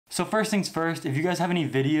So first things first, if you guys have any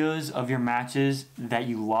videos of your matches that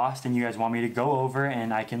you lost and you guys want me to go over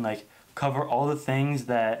and I can like cover all the things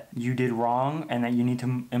that you did wrong and that you need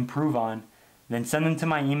to improve on, then send them to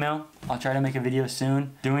my email. I'll try to make a video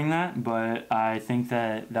soon doing that, but I think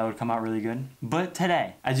that would come out really good. But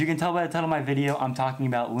today, as you can tell by the title of my video, I'm talking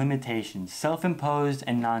about limitations, self-imposed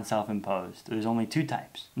and non-self-imposed. There's only two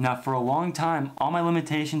types. Now, for a long time, all my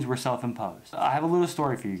limitations were self-imposed. I have a little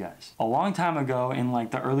story for you guys. A long time ago, in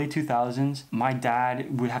like the early 2000s, my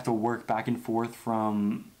dad would have to work back and forth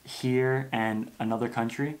from here and another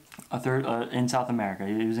country, in South America.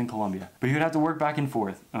 He was in Colombia, but he would have to work back and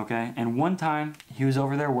forth, okay? And one time he was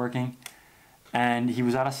over there working and he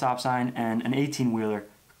was at a stop sign and an 18-wheeler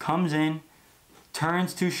comes in,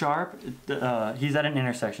 turns too sharp. He's at an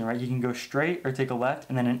intersection, right? You can go straight or take a left,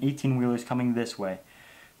 and then an 18-wheeler is coming this way.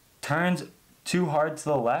 Turns too hard to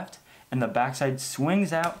the left and the backside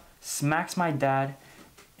swings out, smacks my dad,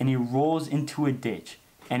 and he rolls into a ditch,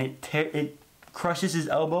 and it crushes his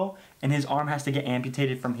elbow and his arm has to get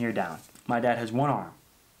amputated from here down. My dad has one arm.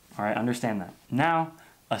 All right, understand that. Now,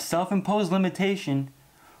 a self-imposed limitation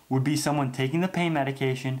would be someone taking the pain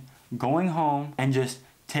medication, going home, and just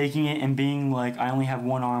taking it and being like, I only have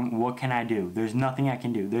one arm, what can I do? There's nothing I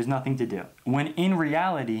can do. There's nothing to do. When in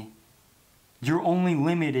reality, you're only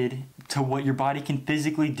limited to what your body can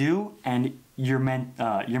physically do and your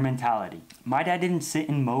mentality. My dad didn't sit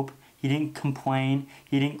and mope. He didn't complain.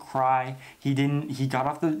 He didn't cry. He got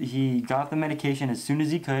off the medication as soon as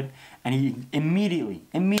he could, and he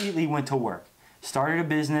immediately went to work, started a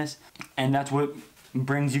business, and that's what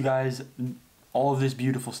brings you guys all of this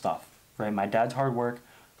beautiful stuff, right? My dad's hard work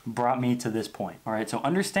brought me to this point. All right, so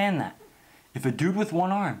understand that if a dude with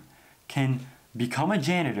one arm can become a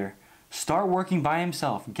janitor, start working by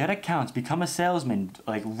himself, get accounts, become a salesman,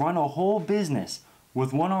 like run a whole business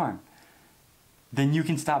with one arm, then you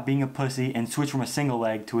can stop being a pussy and switch from a single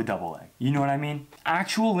leg to a double leg. You know what I mean?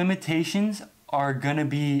 Actual limitations are gonna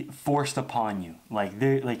be forced upon you.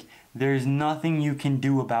 There's nothing you can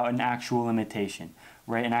do about an actual limitation,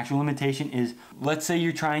 right? An actual limitation is, let's say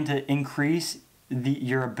you're trying to increase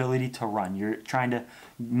your ability to run. You're trying to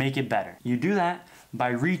make it better. You do that by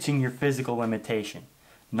reaching your physical limitation.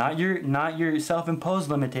 Not your self-imposed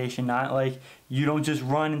limitation, not like you don't just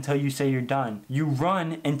run until you say you're done. You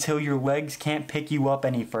run until your legs can't pick you up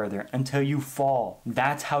any further, until you fall.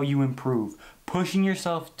 That's how you improve. Pushing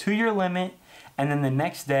yourself to your limit, and then the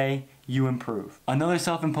next day you improve. Another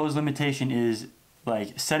self-imposed limitation is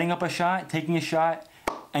like setting up a shot, taking a shot,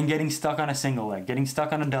 and getting stuck on a single leg, getting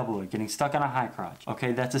stuck on a double leg, getting stuck on a high crotch.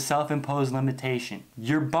 Okay, that's a self-imposed limitation.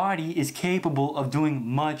 Your body is capable of doing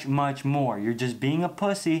much, much more. You're just being a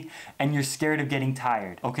pussy and you're scared of getting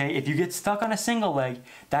tired. Okay, if you get stuck on a single leg,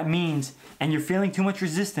 that means, and you're feeling too much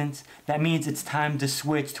resistance, that means it's time to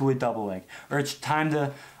switch to a double leg, or it's time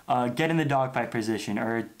to get in the dogfight position,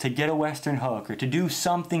 or to get a Western hook, or to do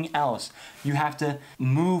something else. You have to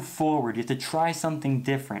move forward. You have to try something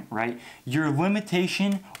different, right? Your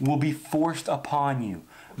limitation will be forced upon you.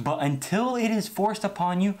 But until it is forced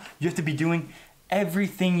upon you, you have to be doing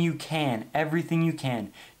everything you can, everything you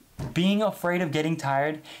can. Being afraid of getting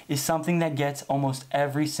tired is something that gets almost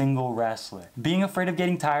every single wrestler. Being afraid of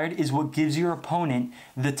getting tired is what gives your opponent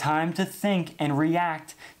the time to think and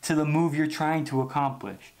react to the move you're trying to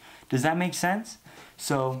accomplish. Does that make sense?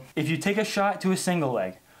 So if you take a shot to a single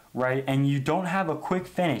leg, right, and you don't have a quick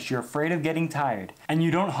finish, you're afraid of getting tired, and you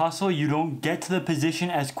don't hustle, you don't get to the position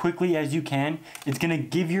as quickly as you can, it's gonna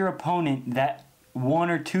give your opponent that 1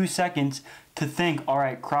 or 2 seconds to think, all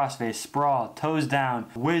right, crossface, sprawl, toes down,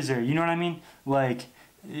 whizzer, you know what I mean? Like,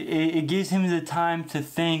 it gives him the time to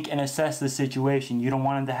think and assess the situation. You don't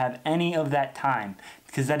want him to have any of that time,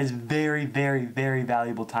 because that is very, very, very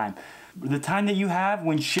valuable time. The time that you have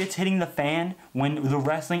when shit's hitting the fan, when the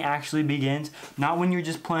wrestling actually begins, not when you're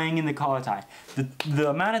just playing in the Kalatai. The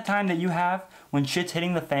amount of time that you have when shit's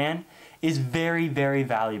hitting the fan is very, very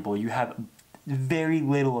valuable. You have very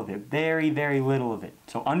little of it. Very, very little of it.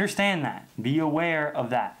 So understand that. Be aware of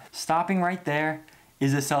that. Stopping right there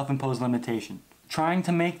is a self-imposed limitation. Trying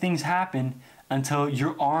to make things happen until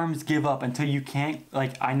your arms give up, until you can't,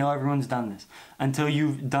 like, I know everyone's done this, until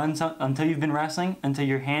you've been wrestling, until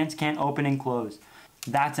your hands can't open and close.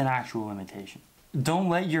 That's an actual limitation. Don't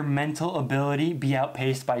let your mental ability be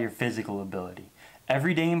outpaced by your physical ability.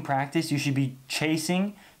 Every day in practice, you should be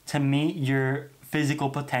chasing to meet your physical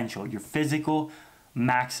potential, your physical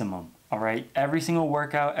maximum. All right, every single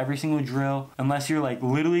workout, every single drill, unless you're like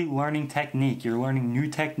literally learning technique, you're learning new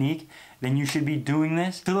technique, then you should be doing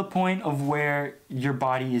this to the point of where your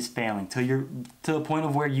body is failing, to the point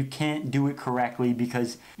of where you can't do it correctly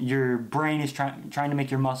because your brain is trying to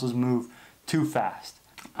make your muscles move too fast.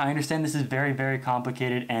 I understand this is very, very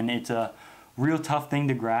complicated and it's a real tough thing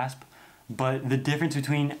to grasp, but the difference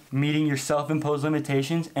between meeting your self-imposed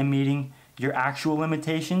limitations and meeting your actual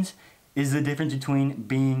limitations is the difference between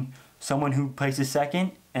being someone who places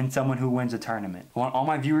second and someone who wins a tournament. I want all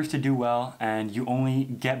my viewers to do well, and you only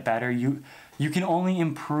get better. You can only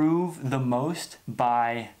improve the most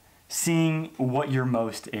by seeing what your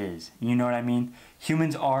most is. You know what I mean?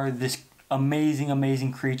 Humans are this amazing,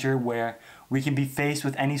 amazing creature where we can be faced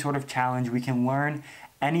with any sort of challenge. We can learn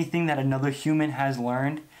anything that another human has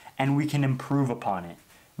learned, and we can improve upon it.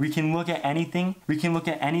 We can look at anything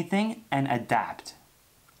and adapt.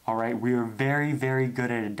 All right, we are very, very good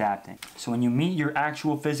at adapting. So when you meet your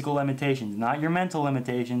actual physical limitations, not your mental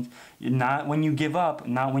limitations, not when you give up,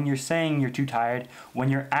 not when you're saying you're too tired, when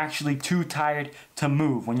you're actually too tired to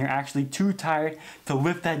move, when you're actually too tired to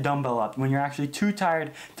lift that dumbbell up, when you're actually too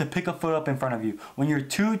tired to pick a foot up in front of you, when you're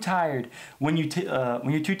too tired, when you're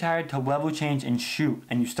too tired to level change and shoot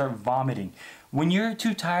and you start vomiting. When you're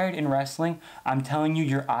too tired in wrestling, I'm telling you,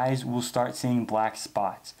 your eyes will start seeing black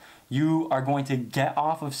spots. You are going to get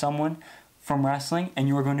off of someone from wrestling and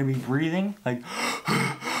you are going to be breathing like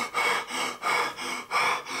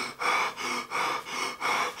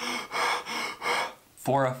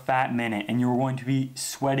for a fat minute, and you're going to be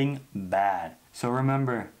sweating bad. So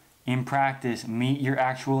remember, in practice, meet your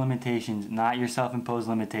actual limitations, not your self-imposed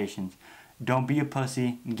limitations. Don't be a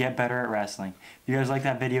pussy, get better at wrestling. If you guys like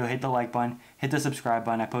that video, hit the like button, hit the subscribe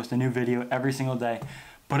button. I post a new video every single day.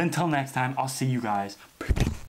 But until next time, I'll see you guys.